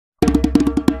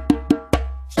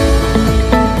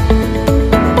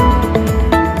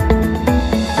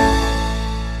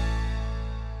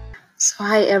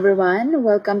Hi everyone,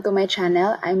 welcome to my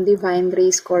channel. I'm Divine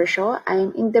Grace Corsio.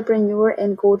 I'm entrepreneur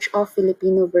and coach of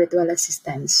Filipino virtual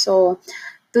assistants. So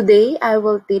today I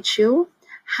will teach you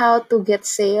how to get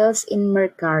sales in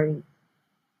Mercari.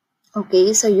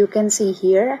 Okay, so you can see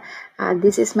here,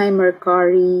 this is my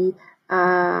Mercari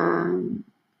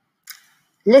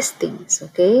listings,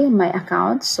 okay, my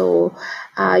account. So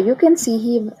you can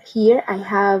see here I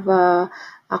have a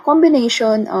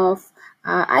combination of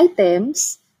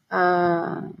items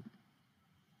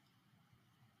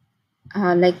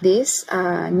like this,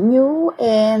 new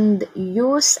and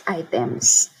used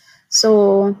items.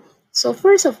 So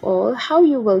first of all, how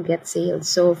you will get sales.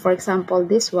 So for example,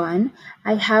 this one,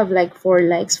 I have like 4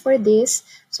 likes for this.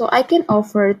 So I can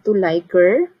offer to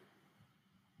liker.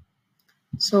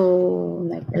 So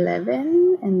like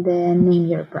 11 and then name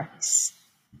your price.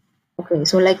 Okay,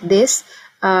 so like this,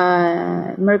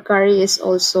 Mercari is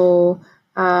also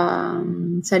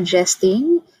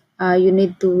suggesting you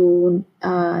need to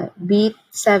beat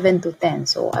 7 to 10.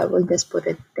 So I will just put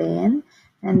it 10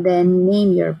 and then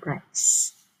name your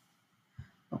price.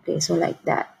 Okay, so like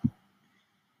that.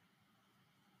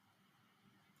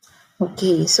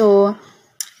 Okay, so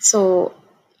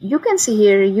you can see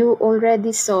here, you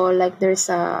already saw like there's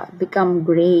a become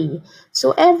gray.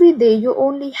 So every day you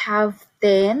only have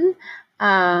 10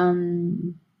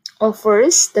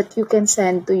 offers that you can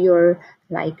send to your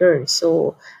likers.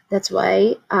 So that's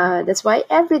why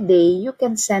every day you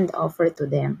can send offer to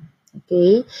them.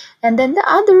 Okay, and then the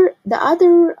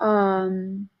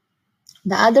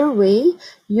other way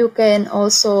you can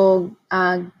also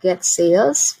get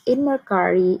sales in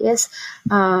Mercari is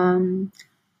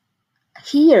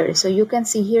here. So you can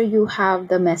see here you have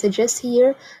the messages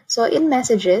here. So in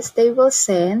messages they will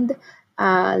send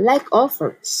like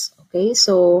offers. Okay,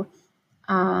 so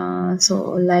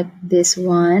like this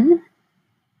one.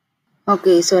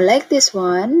 Okay, so like this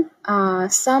one,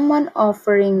 someone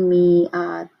offering me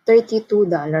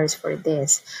 $32 for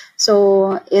this.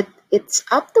 So it's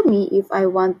up to me if I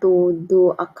want to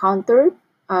do a counter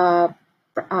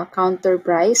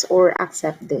price or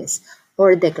accept this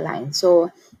or decline.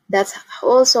 So that's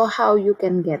also how you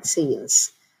can get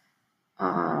sales.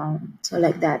 So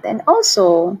like that. And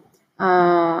also,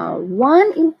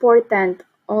 one important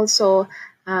also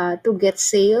to get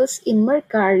sales in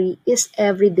Mercari is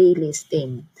everyday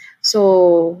listing.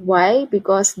 So why?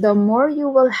 Because the more you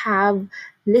will have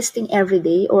listing every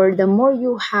day, or the more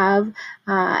you have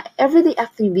everyday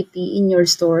activity in your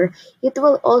store, it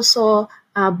will also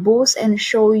boost and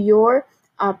show your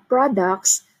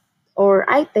products or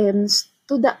items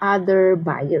to the other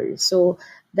buyers. So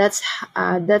that's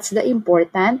the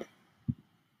important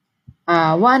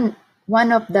one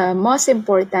of the most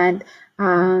important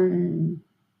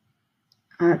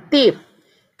tip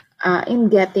in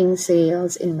getting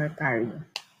sales in Mercari.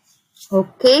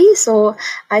 Okay, so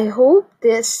I hope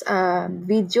this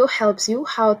video helps you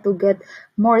how to get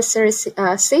more sales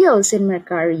in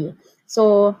Mercari.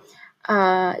 So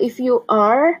if you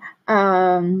are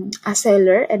a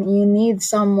seller and you need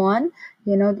someone,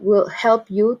 will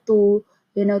help you to,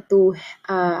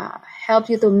 help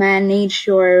you to manage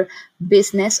your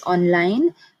business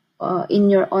online, in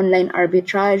your online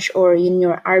arbitrage or in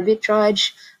your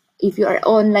arbitrage, if you are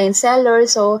online seller.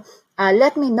 So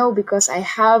let me know, because I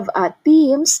have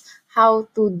teams how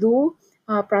to do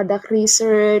product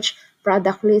research,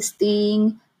 product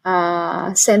listing,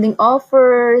 sending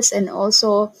offers, and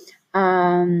also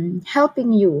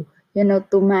helping you,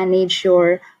 to manage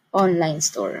your online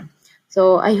store.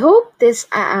 So I hope this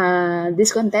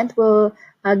content will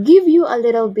give you a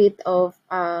little bit of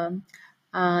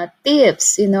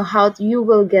tips, how you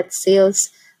will get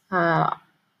sales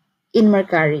in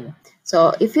Mercari.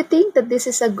 So if you think that this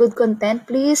is a good content,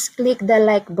 please click the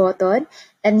like button.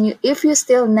 And if you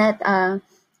still not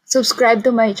subscribe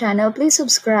to my channel, please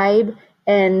subscribe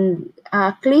and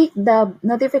click the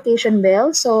notification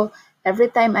bell. So every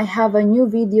time I have a new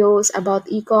videos about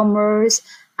e-commerce,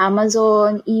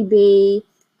 Amazon, eBay,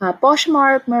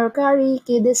 Poshmark, Mercari,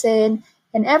 Kidesen,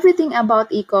 and everything about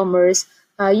e-commerce,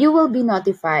 you will be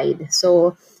notified.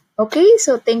 So, okay,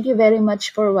 so thank you very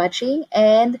much for watching,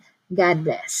 and God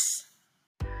bless.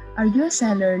 Are you a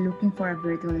seller looking for a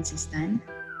virtual assistant?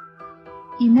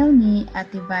 Email me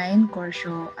at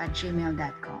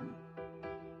divinecorsio@gmail.com.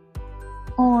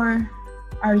 Or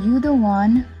are you the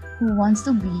one who wants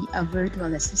to be a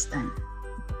virtual assistant?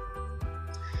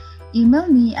 Email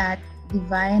me at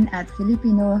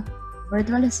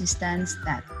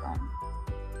divine@filipinovirtualassistants.com.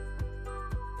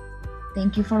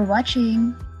 Thank you for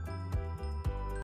watching.